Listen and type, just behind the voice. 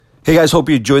Hey guys, hope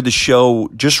you enjoyed the show.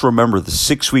 Just remember, the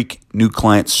 6-week new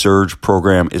client surge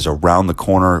program is around the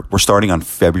corner. We're starting on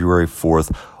February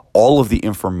 4th. All of the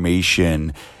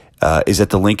information is at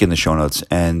the link in the show notes.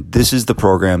 And this is the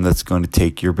program that's going to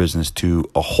take your business to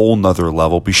a whole nother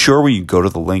level. Be sure when you go to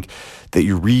the link that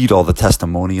you read all the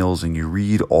testimonials and you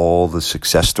read all the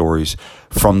success stories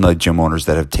from the gym owners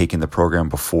that have taken the program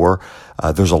before.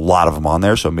 There's a lot of them on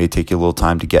there, so it may take you a little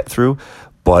time to get through.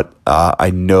 But I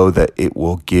know that it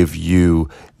will give you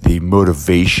the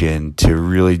motivation to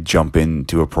really jump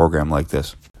into a program like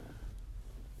this.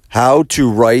 How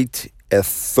to write a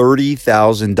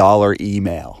 $30,000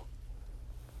 email.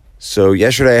 So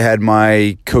yesterday I had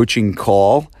my coaching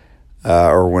call,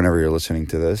 or whenever you're listening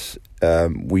to this.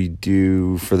 We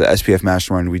do, for the SPF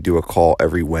Mastermind, we do a call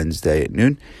every Wednesday at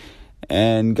noon.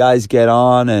 And guys get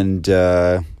on and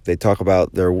they talk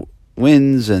about their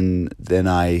wins, and then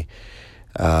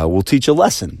we'll teach a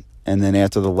lesson, and then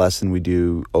after the lesson we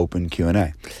do open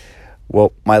Q&A.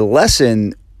 Well, my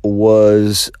lesson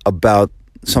was about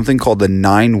something called the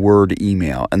 9-word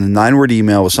email, and the 9-word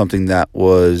email was something that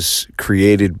was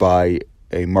created by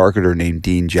a marketer named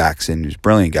Dean Jackson, who's a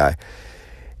brilliant guy.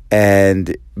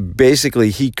 And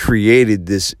basically he created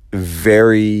this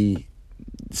very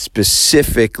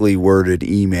specifically worded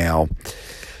email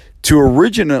to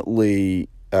originally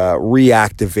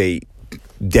reactivate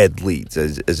dead leads,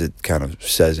 as it kind of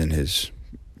says in his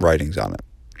writings on it.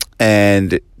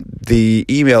 And the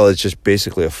email is just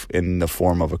basically in the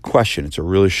form of a question. It's a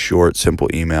really short, simple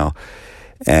email.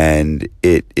 And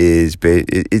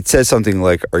it says something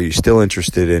like, are you still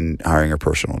interested in hiring a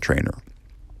personal trainer?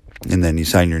 And then you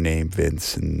sign your name,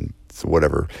 Vince, and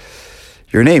whatever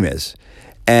your name is.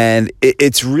 And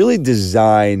it's really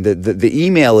designed, the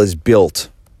email is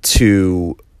built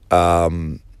to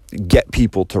get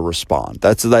people to respond.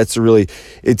 It's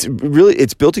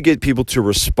built to get people to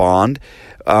respond,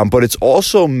 but it's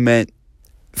also meant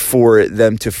for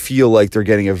them to feel like they're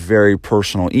getting a very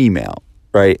personal email,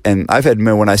 right? And I've had,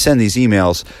 when I send these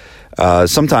emails,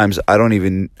 sometimes I don't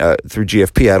even, through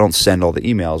GFP, I don't send all the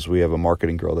emails. We have a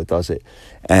marketing girl that does it.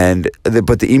 But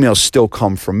the emails still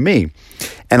come from me.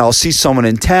 And I'll see someone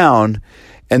in town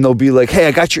and they'll be like, hey,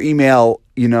 I got your email,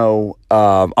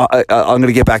 I'm going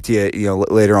to get back to you,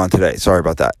 later on today. Sorry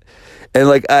about that. And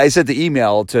like I sent the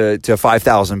email to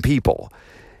 5,000 people.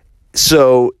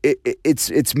 So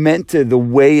it's meant to, the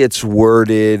way it's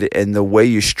worded and the way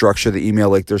you structure the email,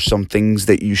 like there's some things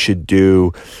that you should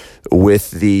do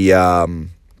with the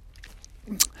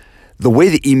way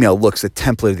the email looks, the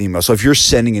template of the email. So if you're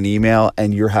sending an email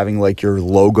and you're having like your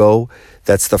logo,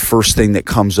 that's the first thing that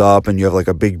comes up, and you have like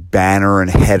a big banner and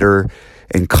header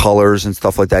and colors and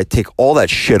stuff like that, take all that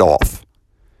shit off.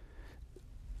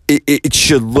 It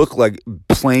should look like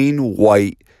plain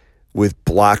white with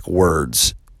black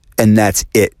words, and that's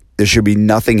it. There should be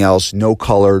nothing else, no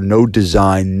color, no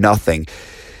design, nothing.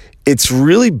 It's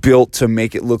really built to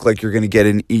make it look like you're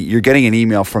getting an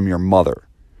email from your mother,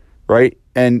 right?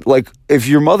 And like if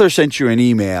your mother sent you an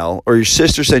email or your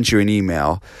sister sent you an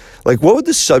email, like what would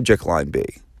the subject line be?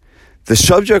 The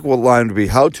subject line would be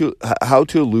how to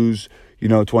lose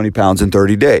 20 pounds in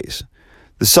 30 days.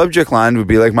 The subject line would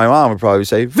be like my mom would probably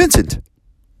say, Vincent,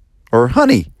 or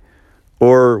honey,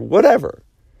 or whatever,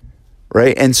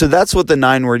 right? And so that's what the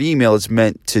 9-word email is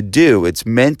meant to do. It's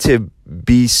meant to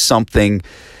be something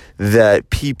that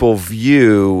people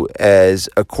view as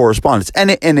a correspondence.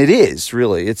 And it is,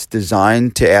 really. It's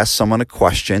designed to ask someone a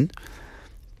question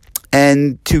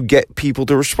and to get people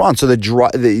to respond. So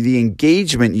the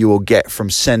engagement you will get from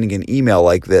sending an email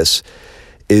like this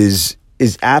is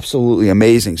absolutely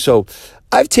amazing. So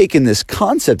I've taken this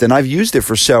concept and I've used it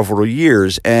for several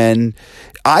years, and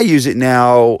I use it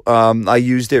now. I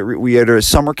used it. We had a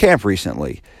summer camp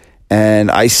recently,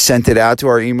 and I sent it out to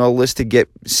our email list to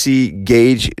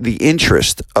gauge the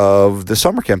interest of the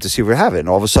summer camp to see if we have it. And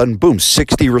all of a sudden, boom,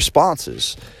 60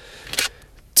 responses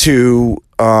to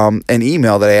an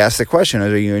email that I asked the question,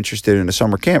 are you interested in a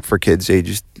summer camp for kids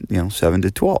ages 7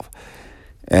 to 12?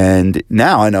 And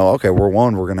now I know, okay, we're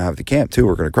going to have the camp too.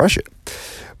 We're going to crush it.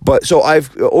 But so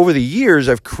over the years,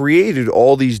 I've created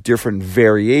all these different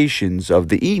variations of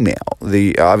the email.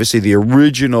 Obviously the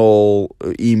original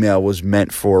email was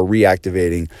meant for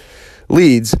reactivating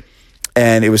leads,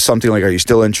 and it was something like, are you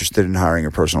still interested in hiring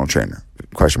a personal trainer? ?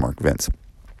 Vince.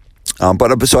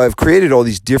 So I've created all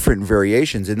these different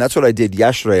variations, and that's what I did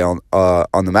yesterday on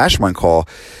the Mastermind call.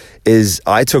 Is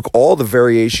I took all the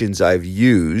variations I've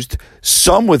used,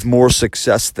 some with more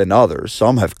success than others.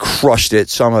 Some have crushed it.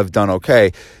 Some have done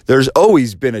okay. There's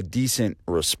always been a decent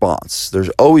response. There's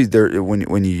always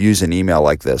when you use an email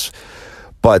like this.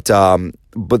 But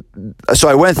but so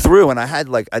I went through and I had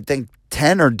like, I think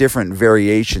 10 or different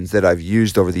variations that I've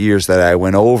used over the years that I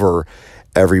went over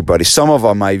everybody. Some of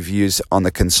them I've used on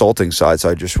the consulting side. So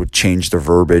I just would change the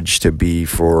verbiage to be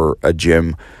for a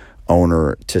gym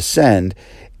owner to send.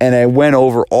 And I went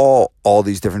over all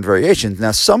these different variations.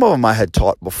 Now, some of them I had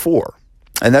taught before.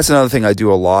 And that's another thing I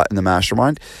do a lot in the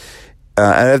mastermind. And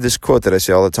I have this quote that I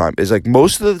say all the time is like,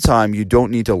 most of the time you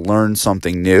don't need to learn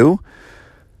something new.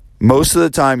 Most of the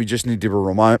time you just need to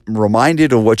be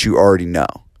reminded of what you already know.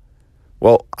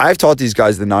 Well, I've taught these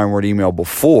guys the 9-word email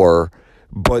before,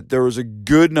 but there was a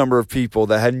good number of people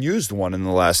that hadn't used one in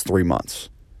the last 3 months.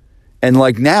 And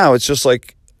like now it's just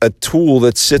like a tool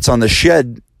that sits on the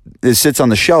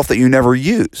shelf that you never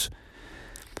use.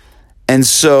 And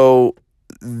so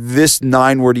this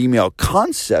 9-word email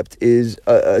concept is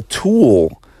a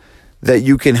tool that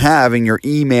you can have in your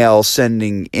email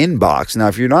sending inbox. Now,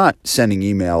 if you're not sending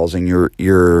emails and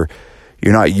you're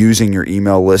not using your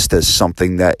email list as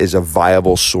something that is a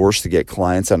viable source to get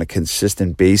clients on a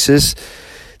consistent basis,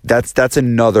 that's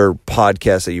another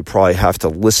podcast that you probably have to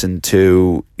listen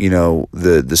to. You know,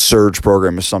 the Surge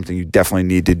program is something you definitely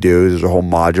need to do. There's a whole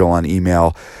module on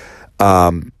email.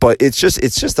 But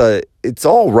it's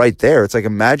all right there. It's like,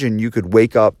 imagine you could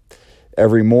wake up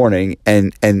every morning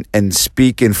and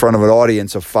speak in front of an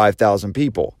audience of 5,000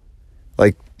 people.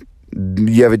 Like,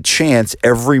 you have a chance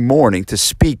every morning to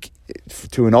speak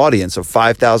to an audience of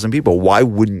 5,000 people. Why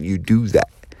wouldn't you do that?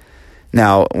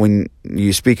 Now, when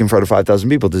you speak in front of 5,000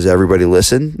 people, does everybody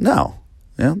listen? No.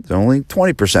 Only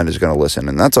 20% is going to listen,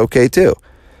 and that's okay too,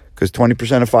 because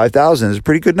 20% of 5,000 is a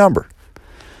pretty good number.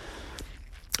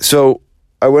 So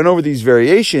I went over these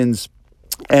variations,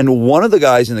 and one of the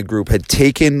guys in the group had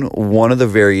taken one of the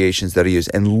variations that I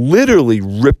used and literally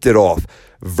ripped it off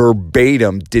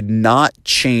verbatim, did not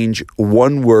change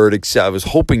one word, except I was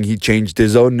hoping he changed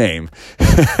his own name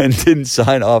and didn't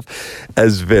sign off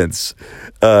as Vince,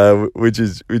 which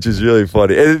is really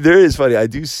funny. And there is funny. I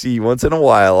do see once in a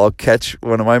while, I'll catch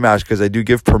one of my masters, because I do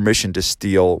give permission to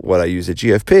steal what I use at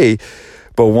GFP.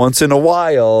 But once in a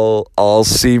while, I'll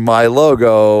see my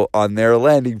logo on their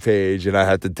landing page, and I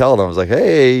have to tell them, I was like,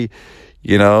 hey,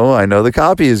 I know the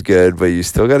copy is good, but you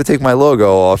still got to take my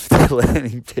logo off the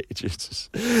landing page.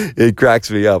 It cracks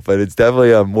me up, but it's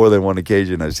definitely on more than one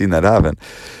occasion I've seen that happen.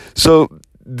 So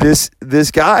this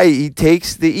guy, he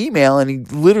takes the email and he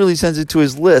literally sends it to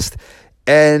his list,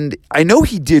 and I know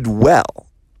he did well.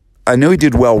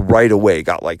 Right away.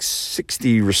 Got like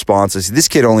 60 responses. This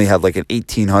kid only had like an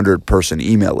 1,800 person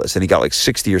email list, and he got like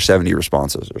 60 or 70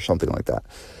 responses or something like that.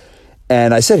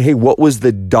 And I said, hey, what was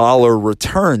the dollar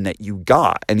return that you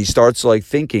got? And he starts like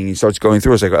thinking, he starts going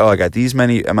through. It's like, I got these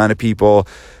many amount of people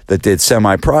that did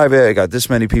semi-private. I got this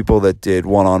many people that did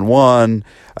one-on-one.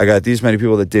 I got these many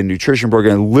people that did nutrition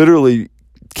program. And literally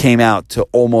came out to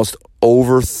almost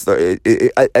over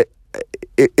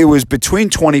it was between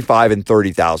 25 and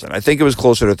 30,000. I think it was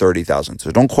closer to 30,000.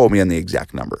 So don't quote me on the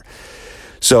exact number.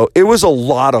 So it was a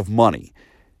lot of money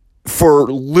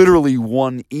for literally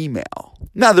one email.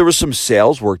 Now, there was some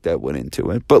sales work that went into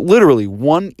it, but literally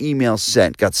one email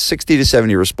sent got 60 to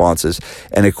 70 responses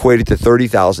and equated to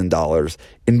 $30,000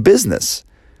 in business.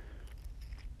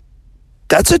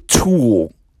 That's a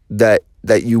tool that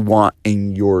you want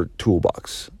in your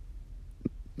toolbox.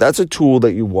 That's a tool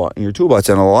that you want in your toolbox.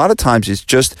 And a lot of times it's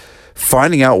just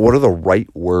finding out what are the right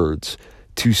words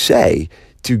to say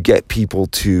to get people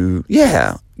to,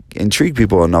 intrigue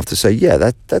people enough to say,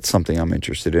 that's something I'm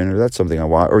interested in, or that's something I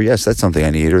want, or yes, that's something I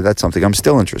need, or that's something I'm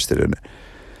still interested in.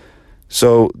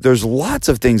 So there's lots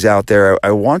of things out there.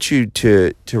 I want you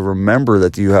to remember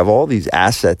that you have all these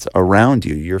assets around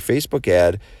you. Your Facebook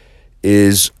ad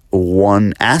is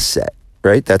one asset,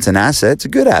 right? That's an asset. It's a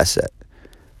good asset.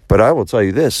 But I will tell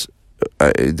you this,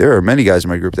 there are many guys in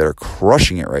my group that are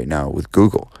crushing it right now with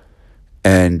Google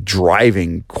and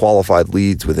driving qualified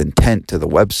leads with intent to the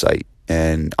website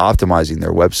and optimizing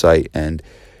their website. And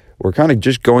we're kind of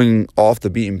just going off the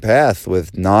beaten path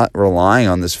with not relying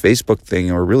on this Facebook thing,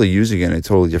 and we're really using it in a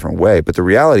totally different way. But the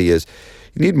reality is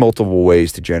you need multiple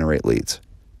ways to generate leads.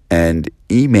 And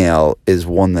email is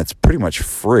one that's pretty much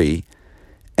free.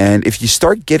 And if you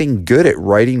start getting good at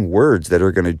writing words that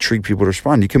are going to treat people to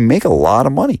respond, you can make a lot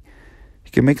of money.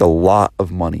 You can make a lot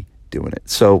of money doing it.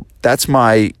 So that's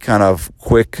my kind of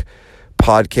quick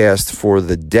podcast for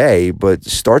the day, but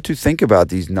start to think about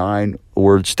these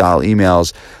 9-word style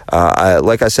emails.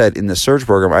 Like I said, in the Surge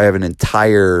program, I have an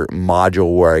entire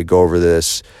module where I go over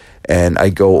this, and I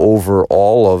go over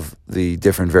all of the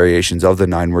different variations of the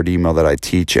 9-word email that I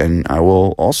teach. And I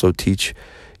will also teach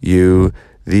you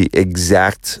the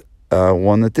exact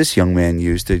one that this young man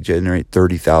used to generate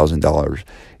 $30,000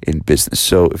 in business.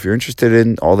 So if you're interested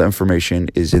in, all the information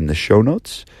is in the show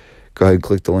notes. Go ahead and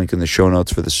click the link in the show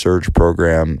notes for the Surge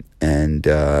program, and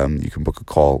you can book a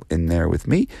call in there with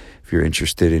me if you're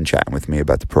interested in chatting with me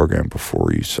about the program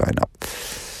before you sign up.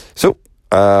 So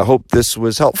hope this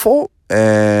was helpful,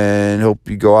 and hope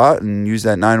you go out and use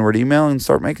that 9-word email and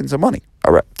start making some money.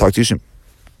 All right, talk to you soon.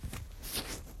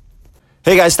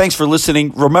 Hey guys, thanks for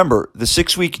listening. Remember, the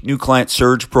 6-week new client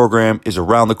surge program is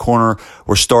around the corner.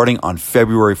 We're starting on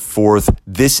February 4th.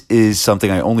 This is something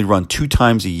I only run 2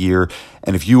 times a year.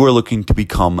 And if you are looking to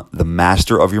become the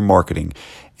master of your marketing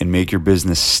and make your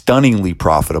business stunningly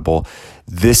profitable,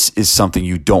 this is something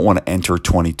you don't want to enter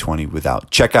 2020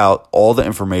 without. Check out all the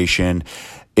information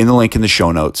in the link in the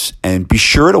show notes, and be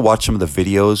sure to watch some of the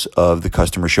videos of the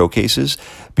customer showcases,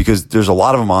 because there's a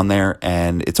lot of them on there,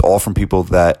 and it's all from people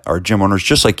that are gym owners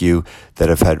just like you that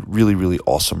have had really, really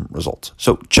awesome results.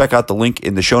 So check out the link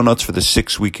in the show notes for the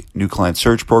 6-week new client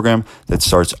surge program that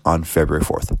starts on February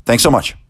 4th. Thanks so much.